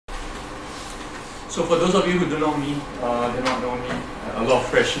So for those of you who do not know me, a lot of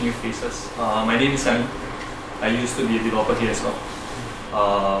fresh new faces. My name is Singh. I used to be a developer here as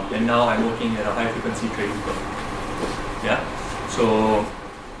well. And now I'm working at a high frequency trading firm. Yeah. So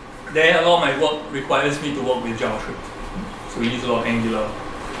there, a lot of my work requires me to work with JavaScript. So we use a lot of Angular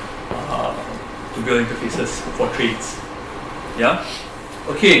to build interfaces for trades. Yeah.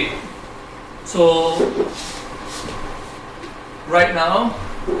 Okay. So right now,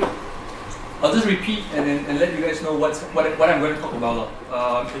 I'll just repeat and let you guys know what I'm going to talk about.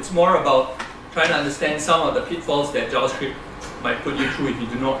 It's more about trying to understand some of the pitfalls that JavaScript might put you through if you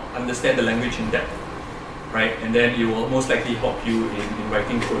do not understand the language in depth, right? And then it will most likely help you in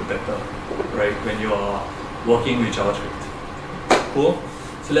writing code better, right? When you are working with JavaScript. Cool.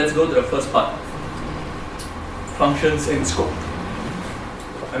 So let's go to the first part. Functions and scope.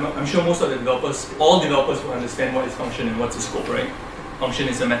 I'm sure most of the developers, all developers will understand what is function and what's a scope, right? Function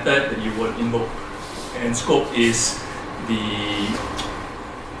is a method that you would invoke, and scope is the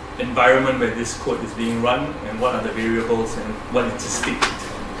environment where this code is being run and what are the variables and what is the state.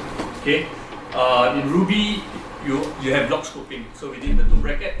 Okay. In Ruby, you have block scoping. So within the two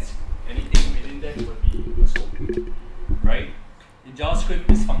brackets, anything within that would be a scope, right? In JavaScript,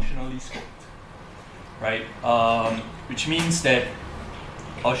 it's functionally scoped, right? Which means that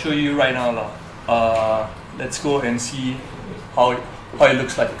I'll show you right now. Let's go and see how it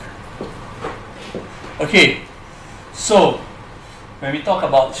looks like. Okay, so when we talk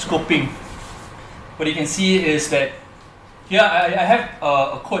about scoping, what you can see is that here I have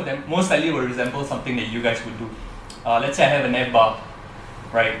a code that most likely will resemble something that you guys would do. Let's say I have an F bar,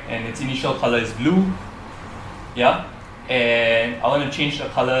 right, and its initial color is blue, yeah, and I want to change the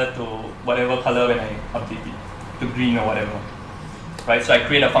color to whatever color when I update it, to green or whatever, right? So I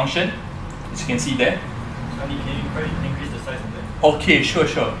create a function, as you can see there. Can you probably increase the size of that? Okay, sure.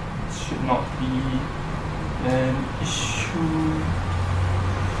 Should not be an issue.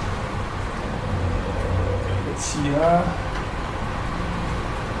 Let's see.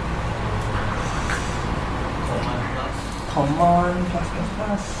 Command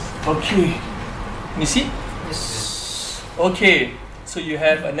plus. Okay. You see? Yes. Okay. So you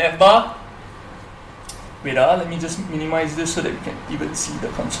have an F bar. Wait, let me just minimize this so that we can even see the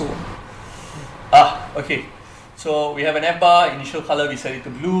console. Okay. So we have an F bar, initial color we set it to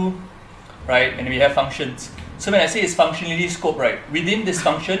blue, right? And we have functions. So when I say it's functionally scoped, right? Within this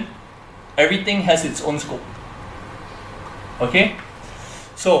function, everything has its own scope. Okay?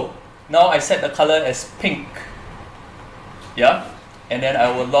 So now I set the color as pink. Yeah? And then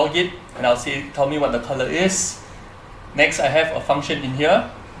I will log it and I'll say, tell me what the color is. Next, I have a function in here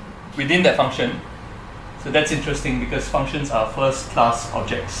within that function. So that's interesting because functions are first class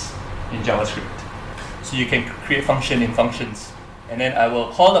objects in JavaScript. So you can create function in functions. And then I will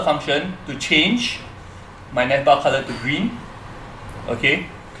call the function to change my navbar color to green. Okay?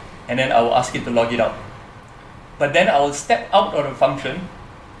 And then I will ask it to log it out. But then I will step out of the function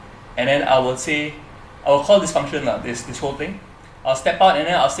and then I will say, I will call this function, this whole thing. I'll step out and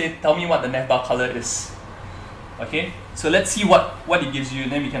then I'll say, tell me what the navbar color is. Okay? So let's see what it gives you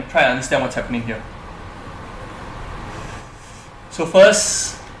and then we can try and understand what's happening here. So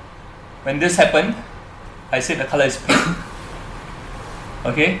first, when this happened, I said the color is pink.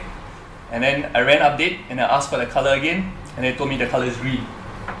 Okay? And then I ran update and I asked for the color again and they told me the color is green.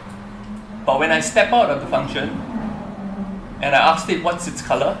 But when I step out of the function and I asked it what's its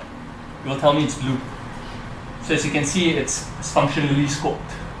color, it will tell me it's blue. So as you can see, it's functionally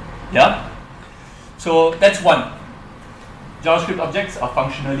scoped. Yeah? So that's one. JavaScript objects are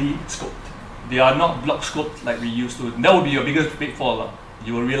functionally scoped. They are not block scoped like we used to. That would be your biggest pitfall.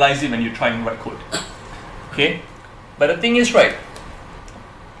 You will realize it when you try and write code. Okay? But the thing is, right,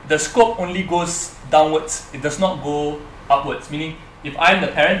 the scope only goes downwards. It does not go upwards. Meaning, if I'm the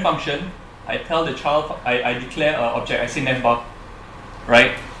parent function, I tell the child, I declare an object, I say navbar,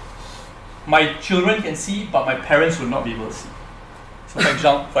 right? My children can see, but my parents will not be able to see. So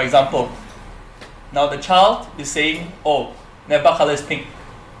for example, now the child is saying, oh, navbar color is pink.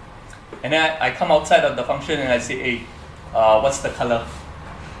 And then I come outside of the function and I say, hey, what's the color?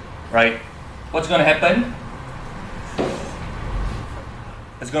 Right? What's going to happen?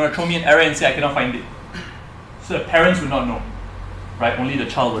 It's going to throw me an error and say I cannot find it. So the parents will not know. Right? Only the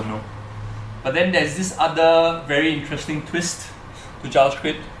child will know. But then there's this other very interesting twist to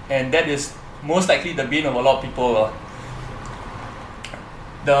JavaScript, and that is most likely the bane of a lot of people.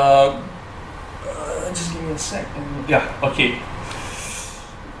 Just give me a sec. Yeah, okay.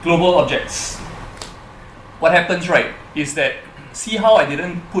 Global objects. What happens, right, is that, see how I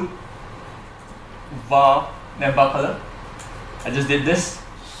didn't put var navbar color? I just did this.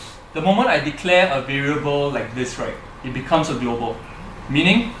 the moment I declare a variable like this, right, it becomes a global.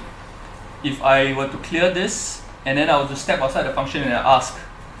 Meaning, if I were to clear this, and then I were to step outside the function and I ask,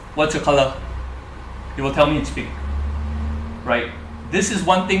 what's your color? It will tell me it's pink, right? This is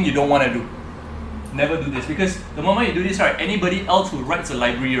one thing you don't want to do. Never do this, because the moment you do this, right, anybody else who writes a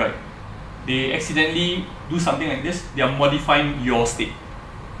library, right, they accidentally do something like this, they are modifying your state.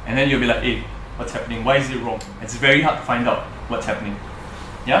 And then you'll be like, hey, what's happening? Why is it wrong? It's very hard to find out what's happening.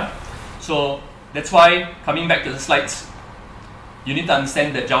 Yeah? So that's why, coming back to the slides, you need to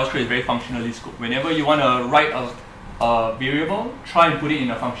understand that JavaScript is very functionally scoped. Whenever you want to write a variable, try and put it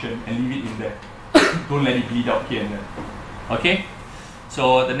in a function and leave it in there. Don't let it bleed out here and there. Okay?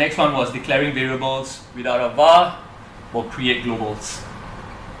 So the next one was declaring variables without a var will create globals.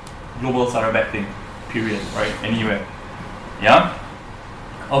 Globals are a bad thing, period, right? Anywhere. Yeah?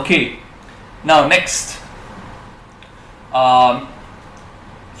 Okay. Now next.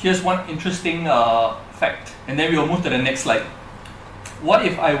 Here's one interesting fact, and then we will move to the next slide. What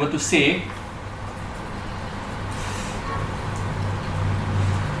if I were to say,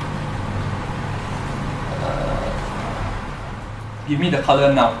 give me the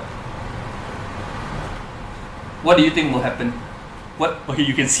color now. What do you think will happen? Okay,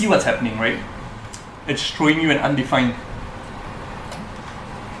 you can see what's happening, right? It's showing you an undefined.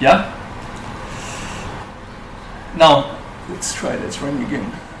 Yeah? Now, let's run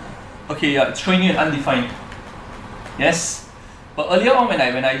again. Okay, yeah, it's showing you an undefined. Yes? But earlier on when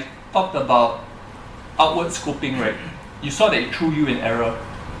I talked about outward scoping, right, you saw that it threw you an error.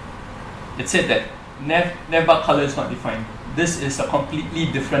 It said that nav color is not defined. This is a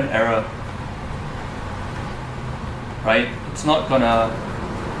completely different error. Right? It's not gonna...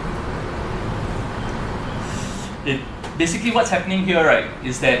 Basically what's happening here, right,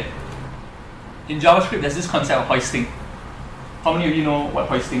 is that in JavaScript there's this concept of hoisting. How many of you know what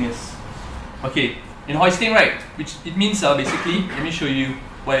hoisting is? Okay, in hoisting, right, which it means basically, let me show you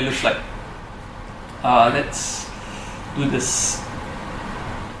what it looks like. Let's do this.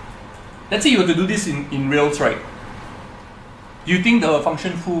 Let's say you were to do this in Rails, right? Do you think the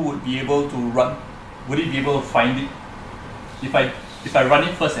function foo would be able to run? Would it be able to find it? If I run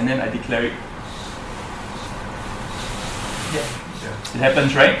it first and then I declare it? Yeah. It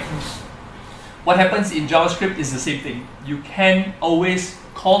happens, right? What happens in JavaScript is the same thing. You can always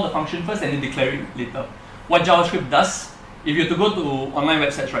call the function first and then declare it later. What JavaScript does, if you have to go to online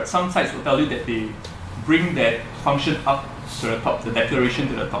websites, right, some sites will tell you that they bring that function up to the top, the declaration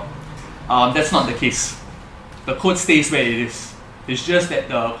to the top. That's not the case. The code stays where it is. It's just that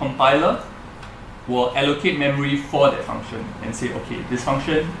the compiler will allocate memory for that function and say, okay, this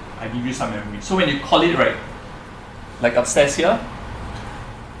function, I give you some memory. So when you call it, right, like upstairs here,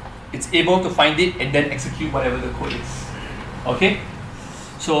 it's able to find it and then execute whatever the code is. Okay?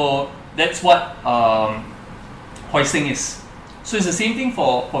 So that's what hoisting is. So it's the same thing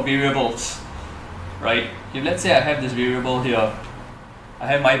for variables, right? If let's say I have this variable here, I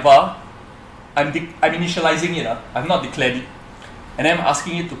have my var, I'm initializing it, I've not declared it. And then I'm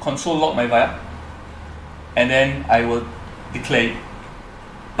asking it to console log my var, and then I will declare it.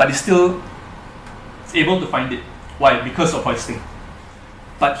 But it's able to find it. Why? Because of hoisting.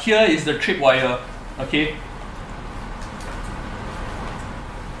 But here is the tripwire, okay?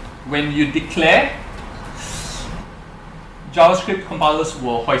 When you declare, JavaScript compilers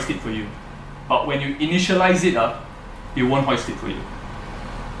will hoist it for you. But when you initialize it, it won't hoist it for you.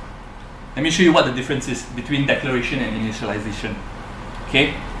 Let me show you what the difference is between declaration and initialization.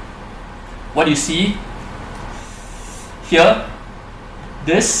 Okay? What you see here,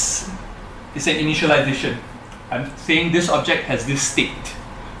 this is an initialization. I'm saying this object has this state.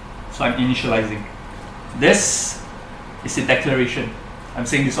 So I'm initializing. This is a declaration. I'm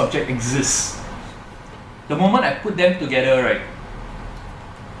saying this object exists. The moment I put them together, right,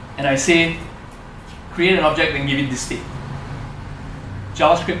 and I say create an object and give it this state,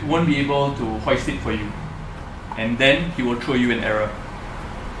 JavaScript won't be able to hoist it for you. And then he will throw you an error.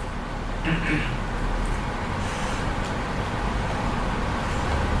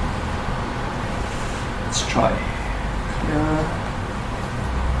 Let's try.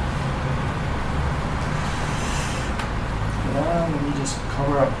 Let me just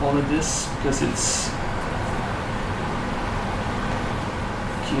cover up all of this because it's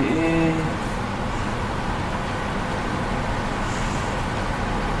okay.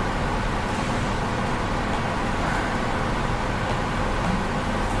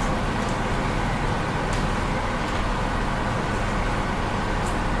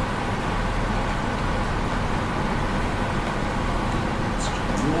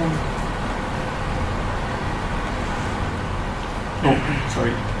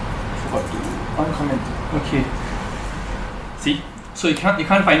 Sorry. uncommented. Okay. See? So you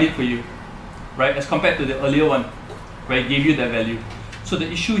can't find it for you, right? As compared to the earlier one, where it gave you that value. So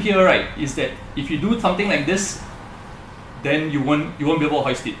the issue here, right, is that if you do something like this, then you won't be able to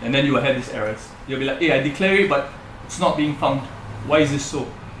hoist it, and then you will have these errors. You'll be like, hey, I declare it, but it's not being found. Why is this so?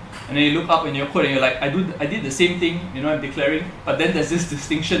 And then you look up in your code and you're like, I did the same thing, I'm declaring, but then there's this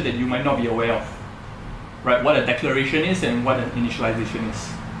distinction that you might not be aware of, right? What a declaration is and what an initialization is.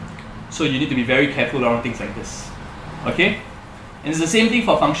 So you need to be very careful around things like this, okay? And it's the same thing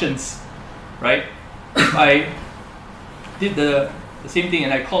for functions, right? If I did the same thing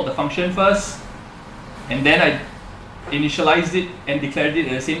and I called the function first, and then I initialized it and declared it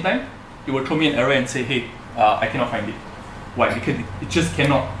at the same time, it will throw me an error and say, hey, I cannot find it. Why? Because it just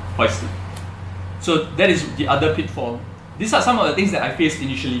cannot hoist it. So that is the other pitfall. These are some of the things that I faced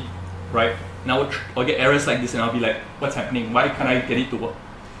initially, right? And I'll get errors like this and I'll be like, what's happening? Why can't I get it to work?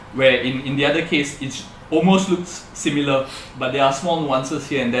 Where in the other case, it almost looks similar, but there are small nuances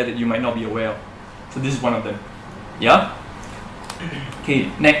here and there that you might not be aware of. So this is one of them. Yeah?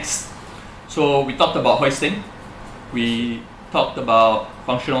 Okay, next. So we talked about hoisting. We talked about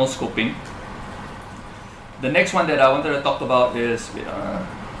functional scoping. The next one that I wanted to talk about is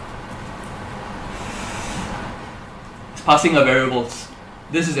passing of variables.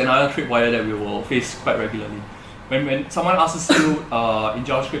 This is another tripwire that we will face quite regularly. When someone asks you in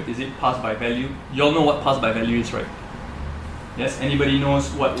JavaScript, is it pass by value? You all know what pass by value is, right? Yes, anybody knows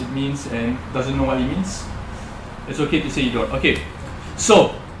what it means and doesn't know what it means? It's okay to say you don't. Okay, so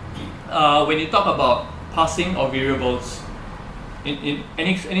when you talk about passing of variables, in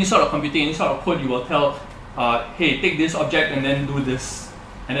any sort of computing, any sort of code, you will tell, hey, take this object and then do this,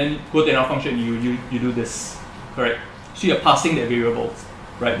 and then go to another function, you do this, correct? So you're passing the variables,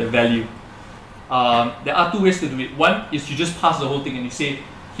 right, the value. There are two ways to do it. One is you just pass the whole thing and you say,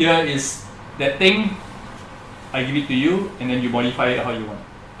 here is that thing, I give it to you, and then you modify it how you want.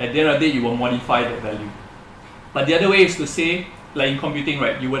 At the end of the day, you will modify that value. But the other way is to say, like in computing,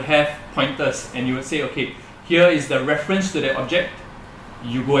 right, you would have pointers and you would say, okay, here is the reference to that object,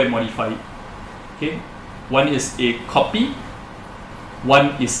 you go and modify it. Okay? One is a copy,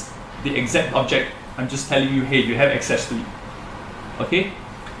 one is the exact object. I'm just telling you, hey, you have access to it. Okay?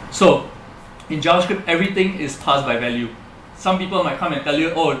 So, in JavaScript, everything is passed by value. Some people might come and tell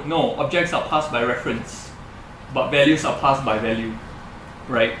you, oh, no, objects are passed by reference, but values are passed by value,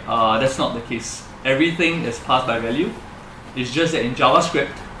 right? That's not the case. Everything is passed by value. It's just that in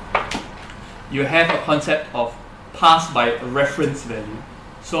JavaScript, you have a concept of pass by reference value.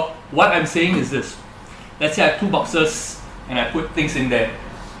 So what I'm saying is this. Let's say I have two boxes and I put things in there.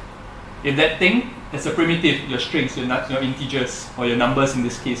 If that thing is a primitive, your strings, your integers, or your numbers in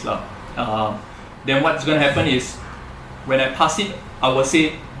this case, then what's going to happen is when I pass it, I will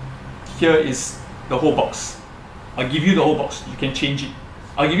say, here is the whole box. I'll give you the whole box. You can change it.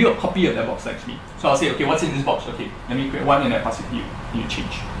 I'll give you a copy of that box actually. So I'll say, okay, what's in this box? Okay, let me create one and I pass it to you. You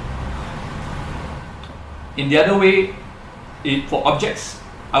change. In the other way, for objects,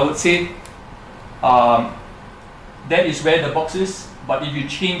 I would say that is where the box is, but if you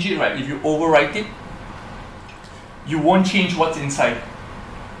change it, right, if you overwrite it, you won't change what's inside.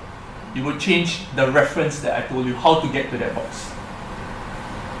 You will change the reference that I told you, how to get to that box.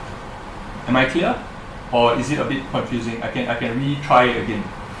 Am I clear? Or is it a bit confusing? I can retry it again.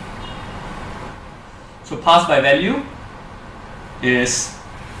 So pass by value is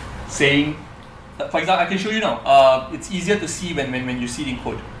saying, for example, I can show you now. It's easier to see when you see it in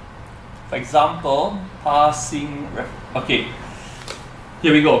code. For example, passing, okay,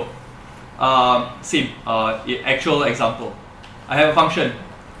 here we go. Same, actual example. I have a function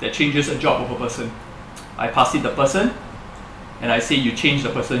that changes a job of a person. I pass it the person, and I say you change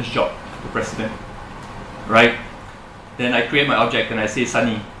the person's job to president, right? Then I create my object and I say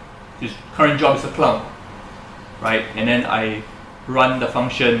Sunny, his current job is a clown, right? And then I run the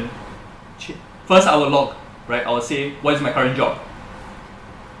function. First I will log, right? I will say what is my current job.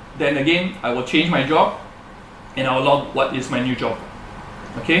 Then again I will change my job and I will log what is my new job.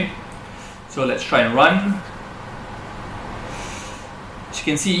 Okay? So let's try and run. As you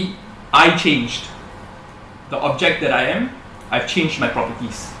can see, I changed the object that I am. I've changed my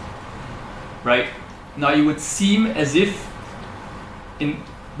properties, right? Now it would seem as if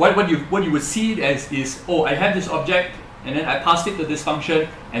what you would see it as is, oh, I have this object and then I passed it to this function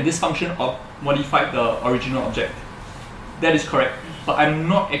and this function modified the original object. That is correct, but I'm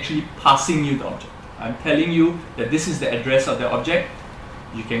not actually passing you the object. I'm telling you that this is the address of the object.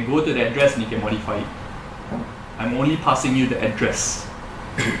 You can go to the address and you can modify it. I'm only passing you the address.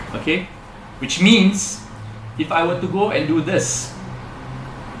 Okay? Which means if I were to go and do this,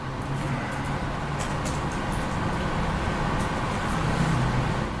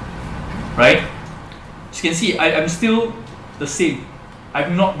 right? As you can see, I'm still the same.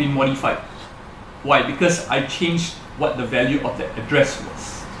 I've not been modified. Why? Because I changed what the value of the address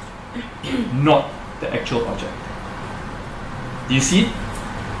was, not the actual object. Do you see it?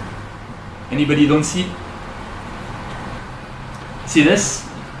 Anybody don't see it? See this?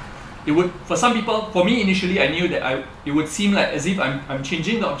 It would, for some people, for me initially, I knew that it would seem like as if I'm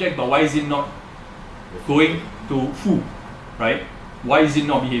changing the object, but why is it not going to foo, right? Why is it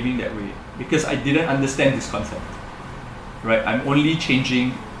not behaving that way? Because I didn't understand this concept, right? I'm only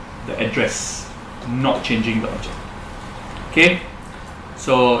changing the address, not changing the object. Okay,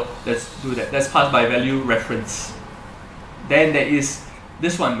 so let's do that. That's pass by value reference. Then there is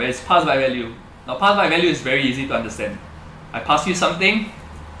this one where it's pass by value. Now pass by value is very easy to understand. I pass you something,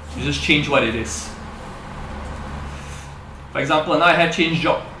 you just change what it is. For example, now I have changed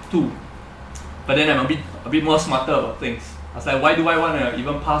job 2, but then I'm a bit more smarter about things. I was like, why do I want to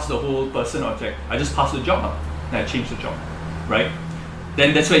even pass the whole person object? I just pass the job up, and I change the job, right?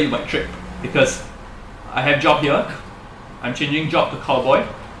 Then that's where you might trip, because I have job here, I'm changing job to cowboy,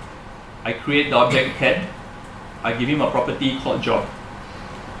 I create the object head, I give him a property called job,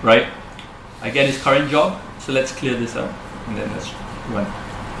 right? I get his current job, so let's clear this out, and then let's run.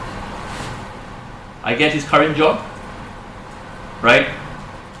 I get his current job, right?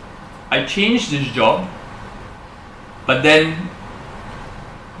 I change this job, but then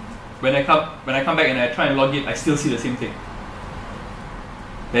when I come back and I try and log it, I still see the same thing.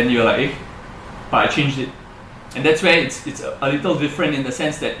 Then you're like, eh, but I changed it. And that's where it's a little different in the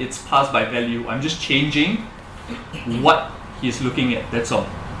sense that it's passed by value. I'm just changing what he's looking at, that's all.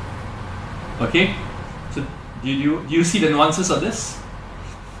 Okay? So do you see the nuances of this?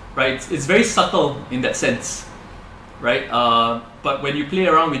 Right? It's very subtle in that sense, right? But when you play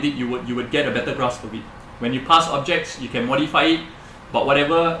around with it, you would get a better grasp of it. When you pass objects, you can modify it, but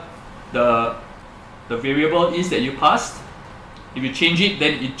whatever the variable is that you passed, if you change it,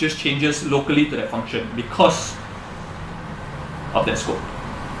 then it just changes locally to that function because of that scope.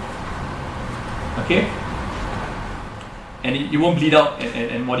 Okay? And it won't bleed out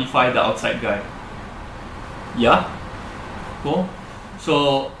and modify the outside guy. Yeah? Cool?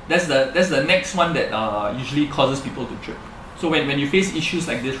 So that's the next one that usually causes people to trip. So when you face issues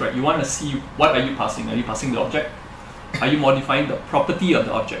like this, right, you want to see what are you passing? Are you passing the object? Are you modifying the property of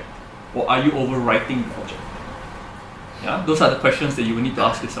the object? Or are you overwriting the object? Yeah, those are the questions that you will need to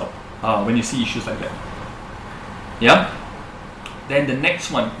ask yourself when you see issues like that. Yeah? Then the next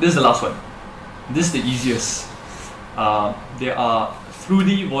one, this is the last one. This is the easiest. There are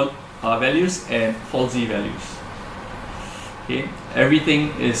through-D values and false-D values. Okay, everything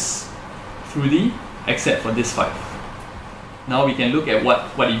is through-D except for this 5. Now we can look at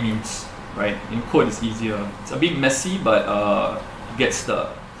what it means, right? In code it's easier. It's a bit messy, but it gets the...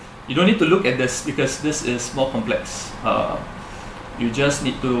 You don't need to look at this because this is more complex. You just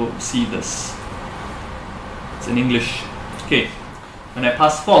need to see this. It's in English. Okay, when I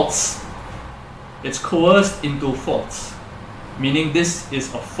pass false, it's coerced into false, meaning this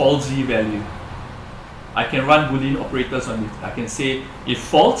is a falsy value. I can run Boolean operators on it. I can say if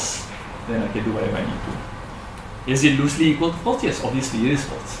false, then I can do whatever I need to. Is it loosely equal to false? Yes, obviously it is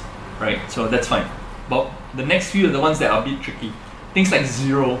false, right? So that's fine. But the next few are the ones that are a bit tricky. Things like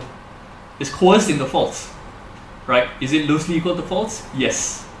 0 is coerced into false, right? Is it loosely equal to false?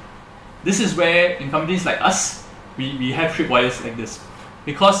 Yes. This is where in companies like us, we have tripwires like this.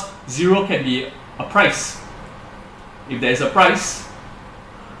 Because 0 can be a price. If there is a price,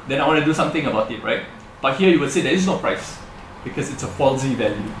 then I want to do something about it, right? But here you would say there is no price because it's a falsy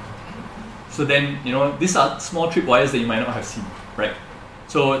value. So then, you know, these are small tripwires that you might not have seen, right?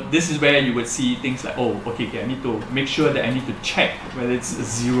 So this is where you would see things like, oh, okay, I need to make sure that I need to check whether it's a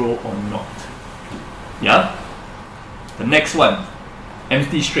 0 or not. Yeah? The next one,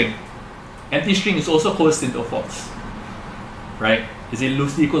 empty string. Empty string is also coerced into false, right? Is it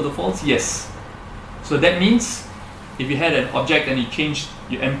loosely equal to false? Yes. So that means if you had an object and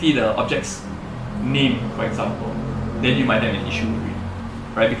you empty the object's name, for example, then you might have an issue with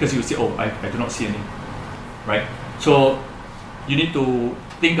it, right? Because you say, oh, I do not see a name, right? So you need to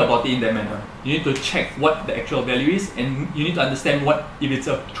think about it in that manner. You need to check what the actual value is, and you need to understand what if it's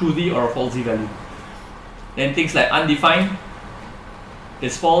a truthy or a falsy value. Then things like undefined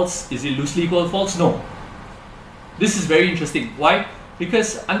is false. Is it loosely equal to false? No. This is very interesting. Why?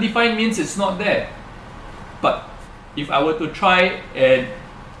 Because undefined means it's not there. But if I were to try and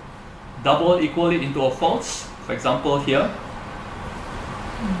double equal it into a false, for example here,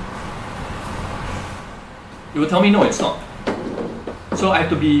 it will tell me no, it's not. So I have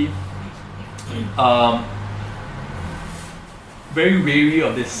to be very wary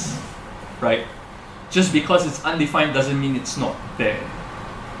of this. right? Just because it's undefined doesn't mean it's not there.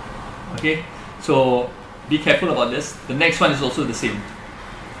 Okay, so be careful about this. The next one is also the same.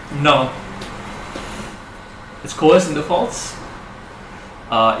 Now, is coerced into false?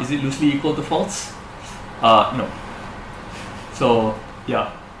 Is it loosely equal to false? No. So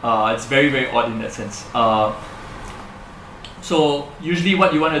yeah, it's very, very odd in that sense. So usually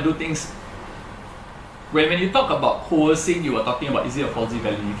what you want to do things, when you talk about coercing, you are talking about is it a falsy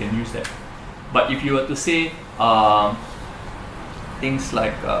value, you can use that. But if you were to say things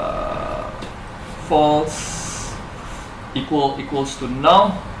like false equals to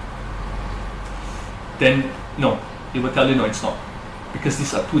null, then no, it will tell you no, it's not. Because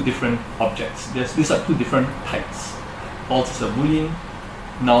these are two different objects. These are two different types. False is a boolean,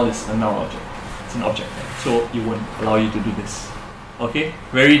 null is a null object. It's an object, so it won't allow you to do this. Okay,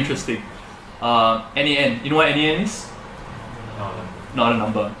 very interesting. NaN, you know what NaN is? Not a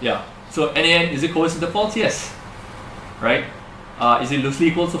number, yeah. So NaN, is it coerced into false? Yes. Right? Is it loosely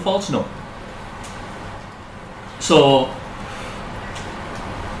equal to false? No. So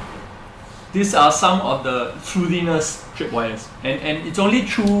these are some of the truthiness tripwires, and it's only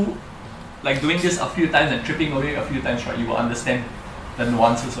through like doing this a few times and tripping away a few times, right, you will understand the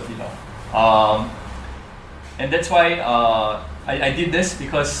nuances of it all. And that's why I did this,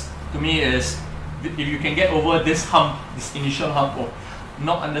 because to me is, if you can get over this hump, this initial hump of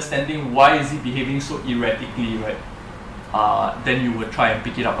not understanding why is it behaving so erratically, right, then you would try and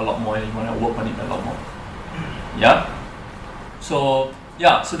pick it up a lot more and you want to work on it a lot more. Yeah. So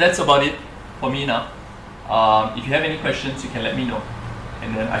yeah, so that's about it for me now. If you have any questions, you can let me know,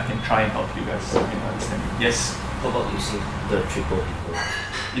 and then I can try and help you guys understand. Yes? How about using the triple equal?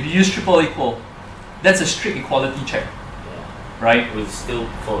 If you use triple equal, that's a strict equality check. Yeah. Right? It would still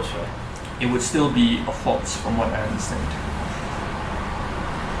false, right? It would still be a false from what I understand.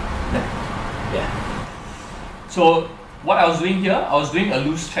 Yeah. So what I was doing here, I was doing a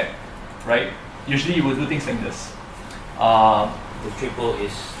loose check, right? Usually you would do things like this. The triple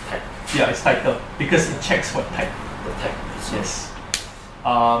is type. Yeah, it's tighter because it checks what type. The type. Yes.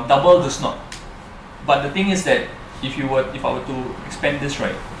 Double does not. But the thing is that if I were to expand this,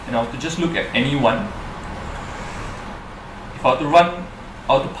 right, and I were to just look at any one, if I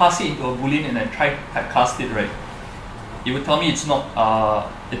were to pass it into a boolean and then try to typecast it, right, it would tell me it's not,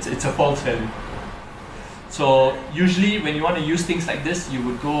 it's a false value. So usually when you want to use things like this, you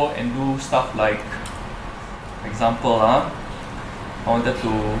would go and do stuff like, for example, I wanted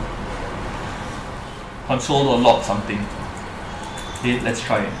to console or log something. Okay, let's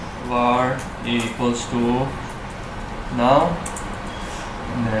try it. Var equals to now,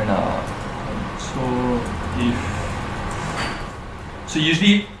 and then so if, so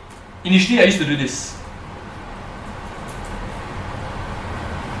usually, initially I used to do this.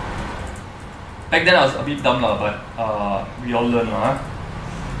 Back then I was a bit dumb lah, but we all learn lah.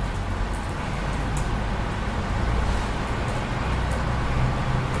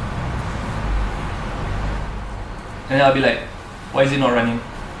 And then I'll be like, why is it not running?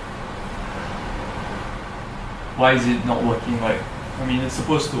 Why is it not working? Like, I mean, it's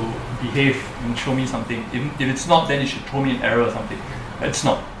supposed to behave and show me something. If it's not, then it should throw me an error or something. But it's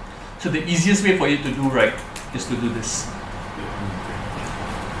not. So the easiest way for you to do right is to do this.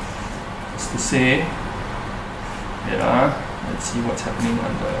 It's to say, let's see what's happening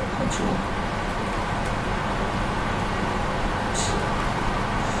on the console.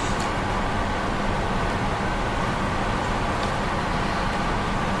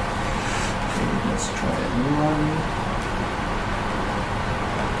 Let's try a new one.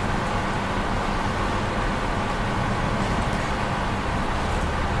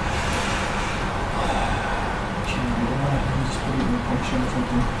 Function or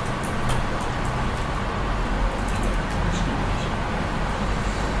something.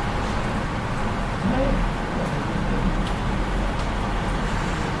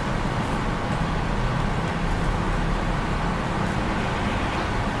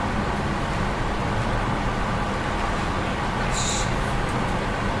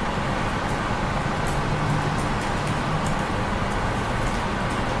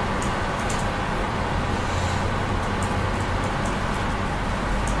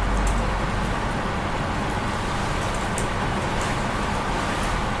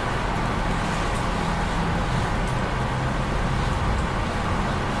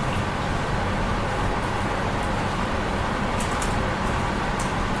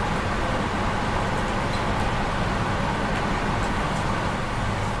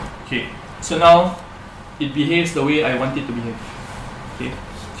 Okay, so now it behaves the way I want it to behave. Okay,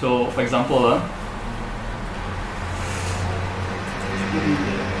 so for example,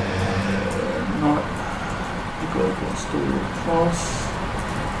 not equals to false.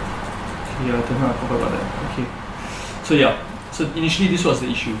 Okay, I don't know, I forgot about that. Okay. So yeah, so initially this was the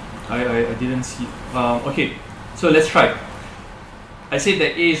issue. I didn't see. Okay, so let's try. I said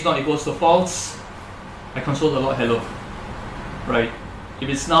that A is not equals to false. I console the log hello. Right. If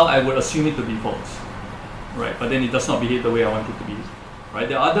it's null, I would assume it to be false. Right, but then it does not behave the way I want it to behave. Right.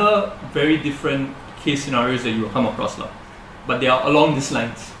 There are other very different case scenarios that you will come across, but they are along these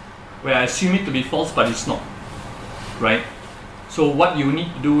lines, where I assume it to be false, but it's not. Right. So what you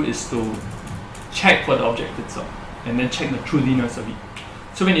need to do is to check for the object itself, and then check the truthiness of it.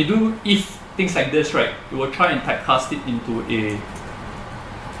 So when you do if things like this, right, you will try and typecast it into a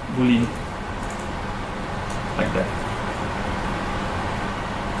boolean like that.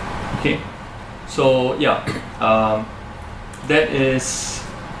 Okay, so yeah, that is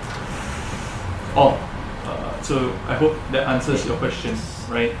all. So I hope that answers your question,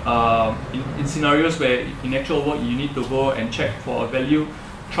 right? In scenarios where in actual work you need to go and check for a value,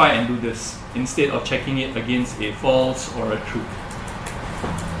 try and do this instead of checking it against a false or a true.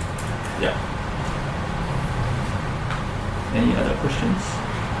 Yeah. Any other questions?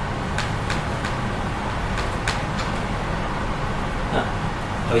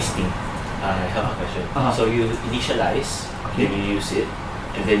 Hoisting. I have a question. So you initialize, okay, then you use it,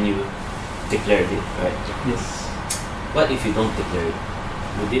 and then you declare it, right? Yes. What if you don't declare it?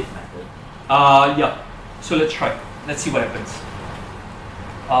 Would it matter? Yeah. So let's try. Let's see what happens.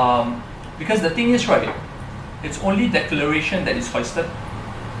 Because the thing is, right, it's only declaration that is hoisted.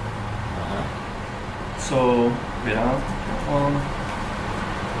 So wait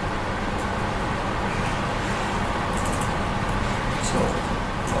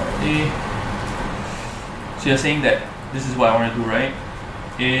so you're saying that this is what I want to do, right?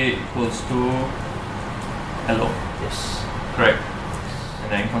 A equals to hello. Yes. Correct.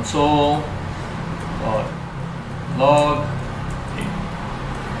 And then console log A.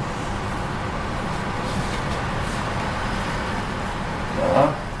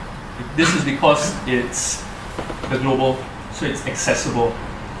 This is because it's the global, so it's accessible,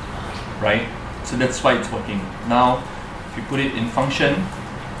 right? So that's why it's working. Now, if you put it in function,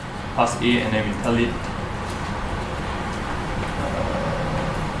 pass A, and then we tell it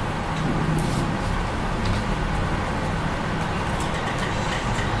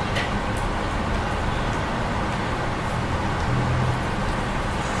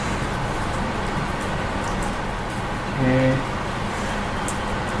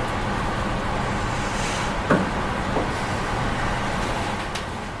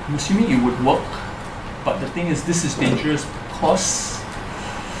I'm assuming it would work, but the thing is, this is dangerous because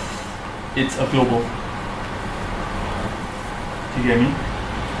it's a global. Do you get me?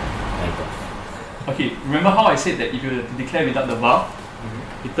 Okay, remember how I said that if you declare without the var,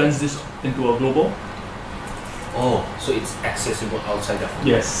 it turns this into a global? Oh, so it's accessible outside the function.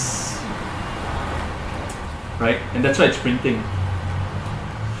 Yes. Right, and that's why it's printing.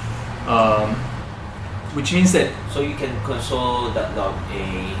 Which means that so you can console that log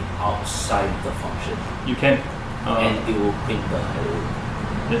A outside the function. You can. And it will print the hello.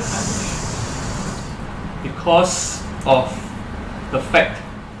 Yes. Because of the fact.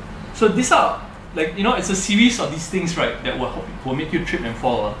 So these are like, you know, it's a series of these things, right, that will make you trip and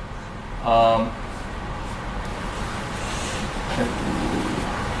fall.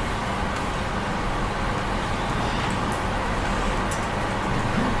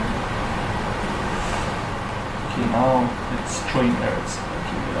 Now it's throwing errors.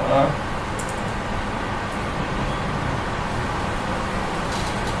 Okay,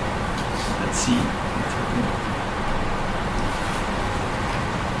 let's see.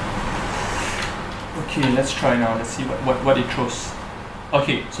 Okay, let's try now. Let's see what it throws.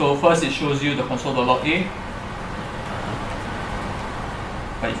 Okay, so first it shows you the console.log A.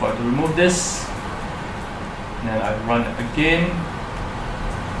 But if I have to remove this, then I run it again.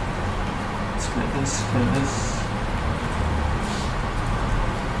 Split this.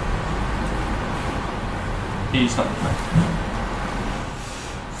 Is not defined.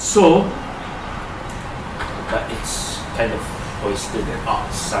 So, but it's kind of hoisted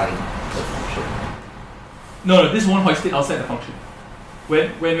outside the function. No, this won't hoist it outside the function.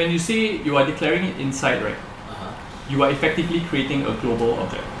 When you say you are declaring it inside, right? You are effectively creating a global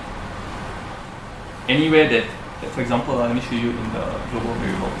object. Anywhere that for example, let me show you in the global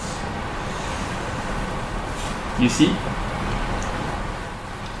variables. You see,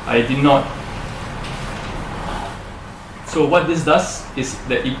 I did not. So what this does is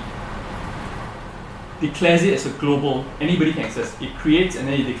that it declares it as a global, anybody can access. It creates and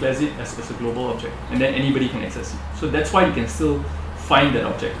then it declares it as a global object, and then anybody can access it. So that's why you can still find that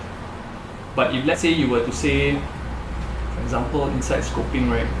object. But if let's say you were to say, for example, inside scoping,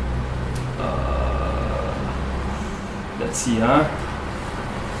 right? Let's see, Net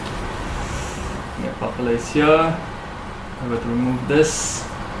color is here. I were to remove this,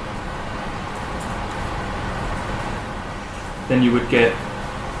 then you would get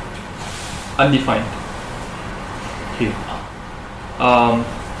undefined. Okay.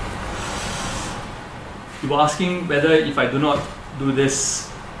 You were asking whether if I do not do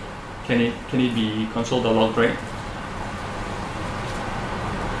this, can it be console.log, right?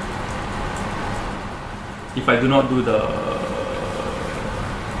 If I do not do the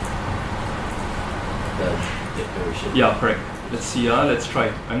declaration. Yeah, correct. Let's see. Let's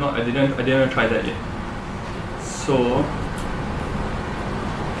try. I didn't try that yet. So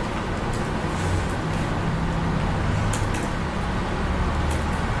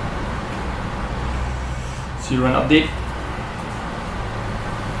you run update.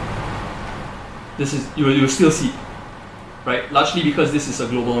 This is you still see, right? Largely because this is a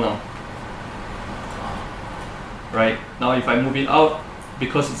global now. Right? Now if I move it out,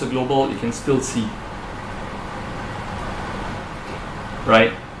 because it's a global, you can still see.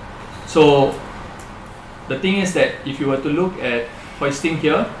 Right? So the thing is that if you were to look at hoisting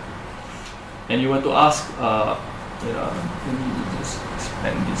here, and you were to ask, let me just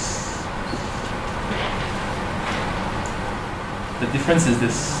expand this. The difference is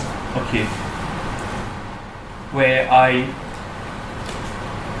this, okay, where I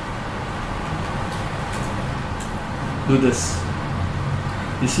do this,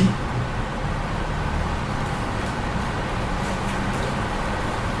 you see?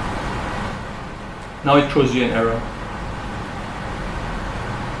 Now it throws you an error.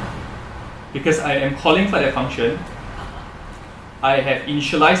 Because I am calling for that function, I have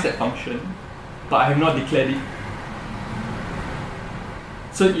initialized that function, but I have not declared it.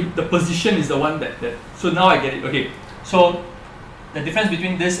 So the position is the one that so now I get it. Okay, so the difference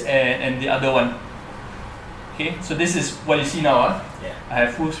between this and the other one. Okay, so this is what you see now. Yeah. I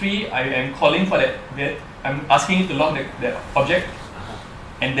have foo3, I am calling for that, I'm asking it to log the object,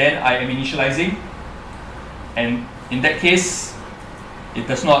 and then I am initializing, and in that case, it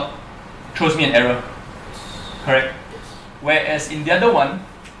does not, throws me an error. Correct? Yes. Whereas in the other one,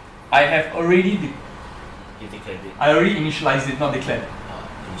 I have already You declared it. I already initialized it, not declared.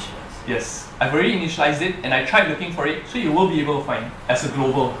 Initialize. Yes, I've already initialized it and I tried looking for it, so you will be able to find as a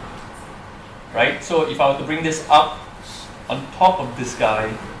global. Right? So if I were to bring this up on top of this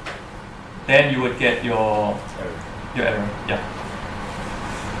guy, then you would get your error. Yeah.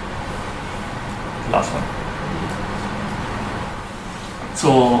 The last one.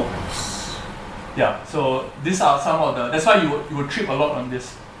 So yeah, so these are some of the, that's why you would trip a lot on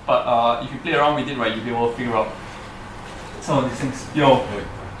this. But if you play around with it, right, you'll be able to figure out some of these things. Yeah.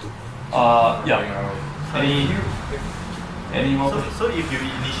 Any more? So if you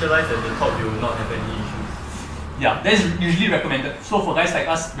initialize at the top, you will not have any issues. Yeah, that's usually recommended. So for guys like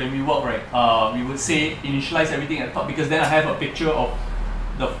us, when we work, right, we would say initialize everything at the top, because then I have a picture of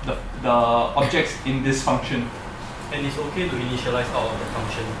the objects in this function. And it's okay to initialize out of the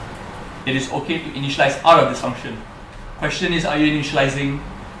function. It is okay to initialize out of this function. Question is, are you initializing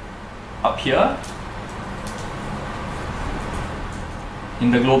up here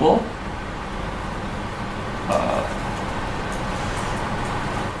in the global?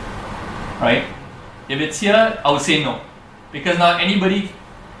 Right? If it's here, I would say no, because now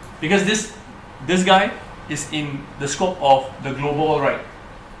because this guy is in the scope of the global, right?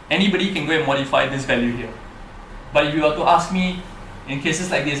 Anybody can go and modify this value here. But if you were to ask me, in cases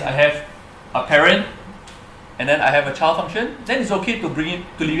like this, I have a parent and then I have a child function, then it's okay to leave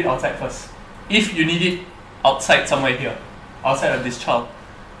it outside first. If you need it outside somewhere here, outside of this child.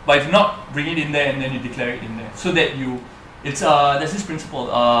 But if not, bring it in there and then you declare it in there. So that there's this principle.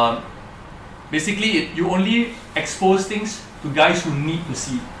 Basically, you only expose things to guys who need to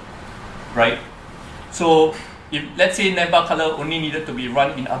see, right? So if let's say navbar color only needed to be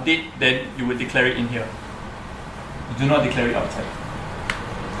run in update, then you would declare it in here. You do not declare it outside.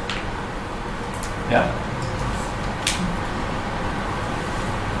 Yeah.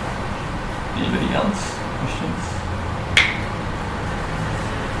 Anybody else? Questions?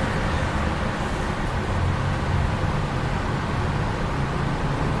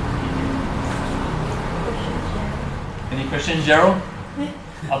 Any questions, Gerald?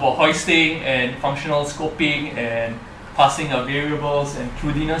 About hoisting and functional scoping and passing of variables and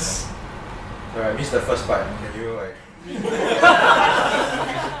truthiness? I missed the first part. Can you like?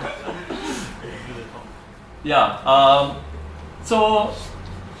 Yeah. So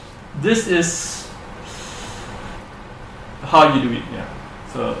this is how you do it. Yeah.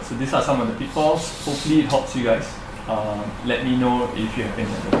 So these are some of the pitfalls. Hopefully it helps you guys. Let me know if you have any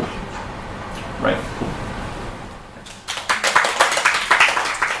other questions. Right, cool.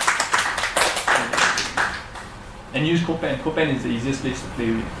 And use CodePen. CodePen is the easiest place to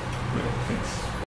play with things.